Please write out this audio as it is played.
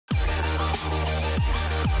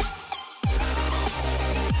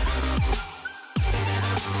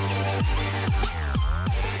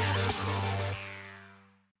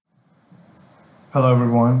Hello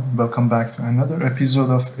everyone, welcome back to another episode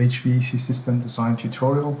of HVAC System Design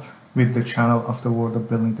tutorial with the channel of the World of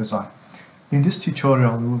Building Design. In this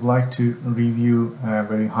tutorial, we would like to review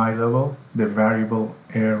very high level the variable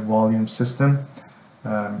air volume system.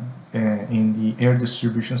 In the air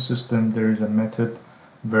distribution system, there is a method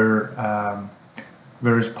where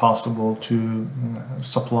it's possible to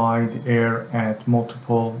supply the air at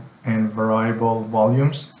multiple and variable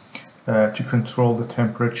volumes to control the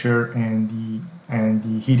temperature and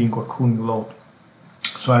the heating or cooling load.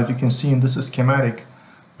 So as you can see in this schematic,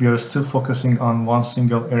 we are still focusing on one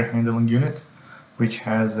single air handling unit, which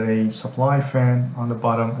has a supply fan on the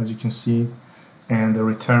bottom, as you can see, and the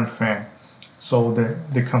return fan. So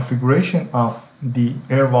the configuration of the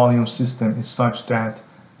air volume system is such that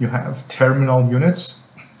you have terminal units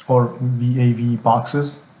or VAV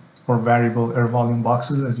boxes or variable air volume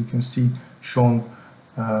boxes, as you can see shown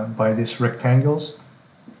by these rectangles.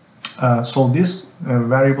 So this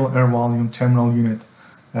variable air volume terminal unit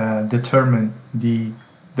determine the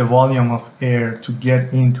volume of air to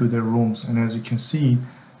get into the rooms, and as you can see,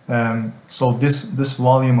 so this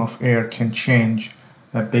volume of air can change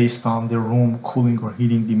based on the room cooling or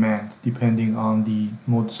heating demand depending on the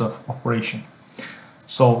modes of operation.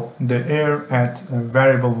 So the air at a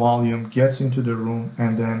variable volume gets into the room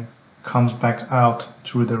and then comes back out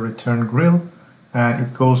through the return grill, and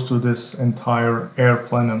it goes to this entire air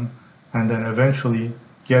plenum and then eventually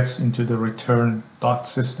gets into the return duct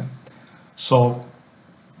system. So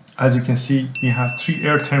as you can see, we have 3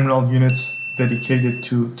 air terminal units dedicated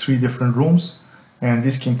to 3 different rooms, and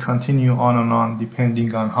this can continue on and on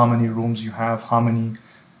depending on how many rooms you have, how many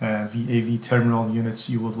VAV terminal units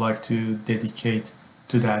you would like to dedicate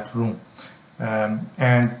to that room.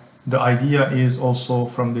 And the idea is also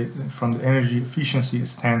from the energy efficiency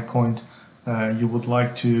standpoint, you would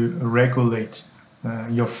like to regulate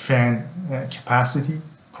your fan capacity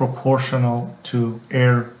proportional to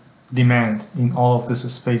air demand in all of these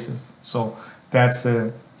spaces. So that's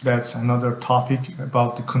another topic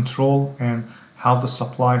about the control and how the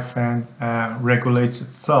supply fan regulates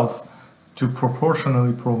itself to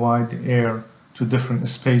proportionally provide the air to different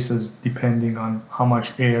spaces depending on how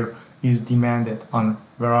much air is demanded on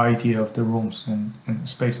variety of the rooms and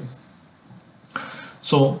spaces.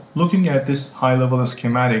 So looking at this high-level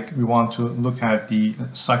schematic, we want to look at the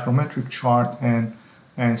psychometric chart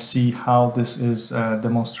and see how this is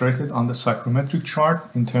demonstrated on the psychometric chart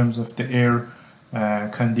in terms of the air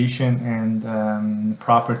condition and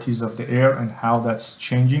properties of the air and how that's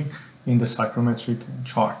changing in the psychometric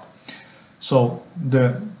chart. So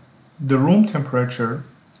the room temperature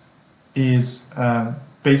is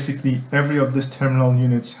basically every of these terminal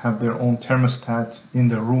units have their own thermostat in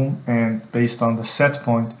the room, and based on the set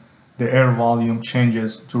point, the air volume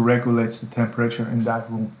changes to regulate the temperature in that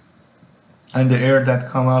room. And the air that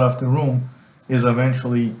comes out of the room is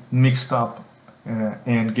eventually mixed up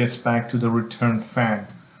and gets back to the return fan.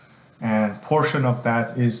 And portion of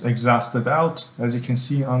that is exhausted out, as you can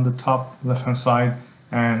see on the top left-hand side,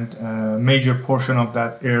 and a major portion of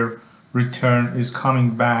that air return is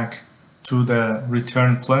coming back to the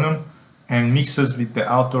return plenum and mixes with the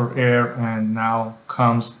outdoor air and now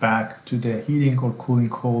comes back to the heating or cooling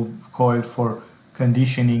coil for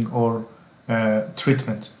conditioning or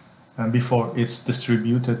treatment before it's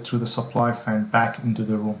distributed through the supply fan back into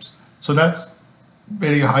the rooms. So that's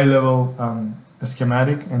very high level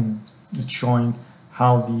schematic, and it's showing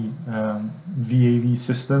how the VAV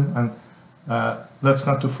system, and let's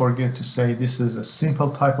not to forget to say this is a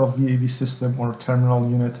simple type of VAV system or terminal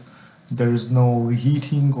unit. There is no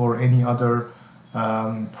reheating or any other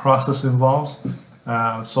process involved.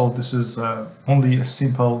 So this is only a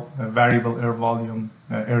simple variable air volume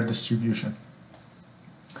air distribution.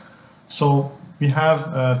 So we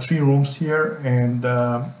have 3 rooms here, and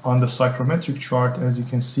on the psychometric chart, as you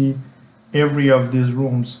can see, every of these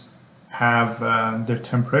rooms have their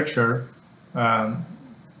temperature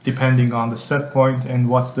depending on the set point and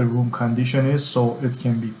what the room condition is, so it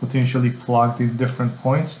can be potentially plugged in different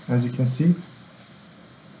points, as you can see.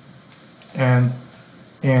 And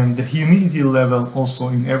the humidity level also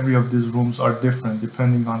in every of these rooms are different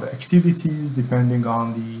depending on the activities, depending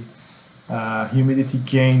on the humidity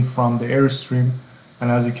gain from the airstream. And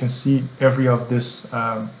as you can see, every of these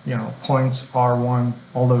points R1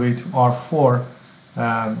 all the way to R4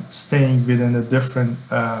 staying within a different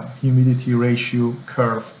humidity ratio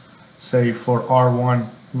curve. Say for R1,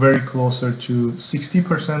 very closer to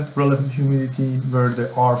 60% relative humidity, where the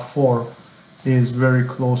R4 is very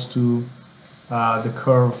close to the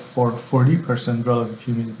curve for 40% relative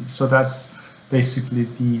humidity. So that's basically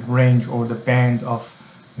the range or the band of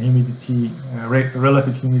humidity,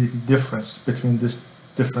 relative humidity difference between this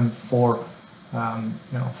different four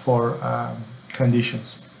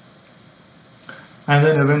conditions. And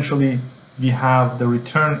then eventually we have the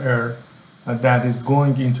return air that is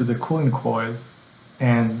going into the cooling coil,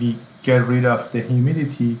 and we get rid of the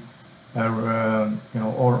humidity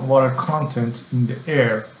or water content in the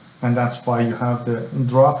air, and that's why you have the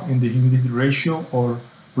drop in the humidity ratio or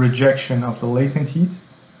rejection of the latent heat.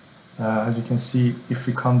 As you can see, if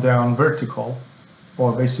we come down vertical,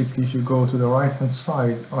 or basically if you go to the right hand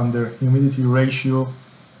side under humidity ratio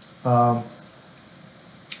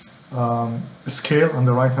scale on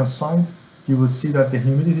the right hand side, you will see that the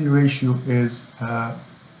humidity ratio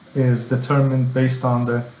is determined based on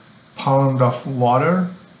the pound of water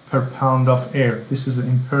per pound of air. This is an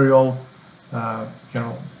imperial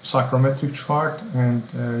psychometric chart, and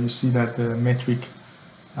you see that the metric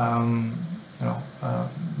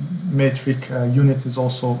unit is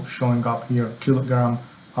also showing up here, kilogram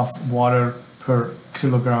of water per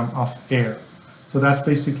kilogram of air. So that's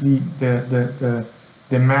basically the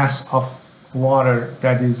mass of water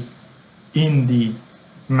that is in the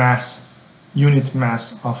unit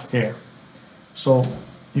mass of air. So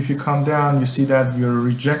if you come down, you see that you're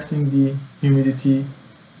rejecting the humidity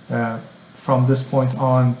from this point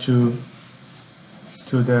on to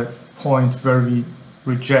the point where we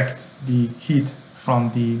reject the heat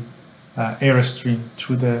from the air stream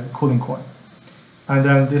through the cooling coil. And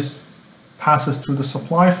then this passes through the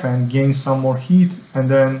supply fan, gains some more heat, and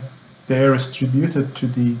then the air is distributed to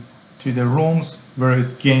the rooms where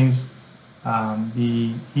it gains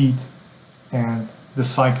the heat, and the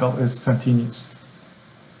cycle is continuous.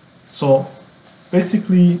 So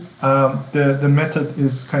basically the method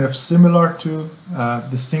is kind of similar to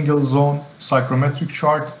the single zone psychometric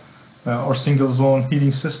chart or single zone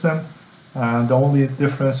heating system. The only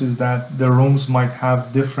difference is that the rooms might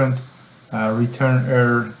have different return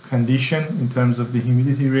air condition in terms of the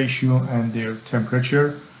humidity ratio and their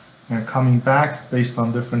temperature coming back based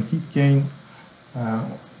on different heat gain,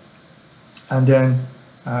 and then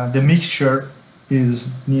the mixture is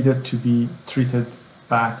needed to be treated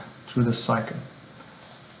back through the cycle.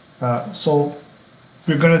 So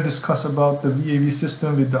we're going to discuss about the VAV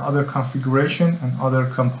system with the other configuration and other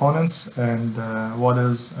components, and what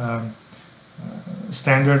is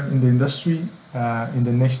standard in the industry in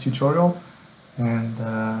the next tutorial. And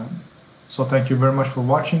so thank you very much for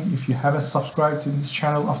watching. If you haven't subscribed to this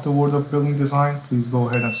channel of the World of Building Design, please go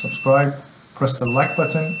ahead and subscribe. Press the like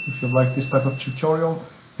button if you like this type of tutorial.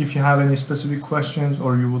 If you have any specific questions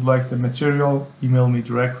or you would like the material, email me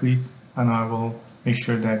directly and I will make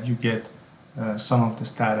sure that you get some of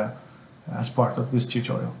this data as part of this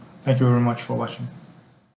tutorial. Thank you very much for watching.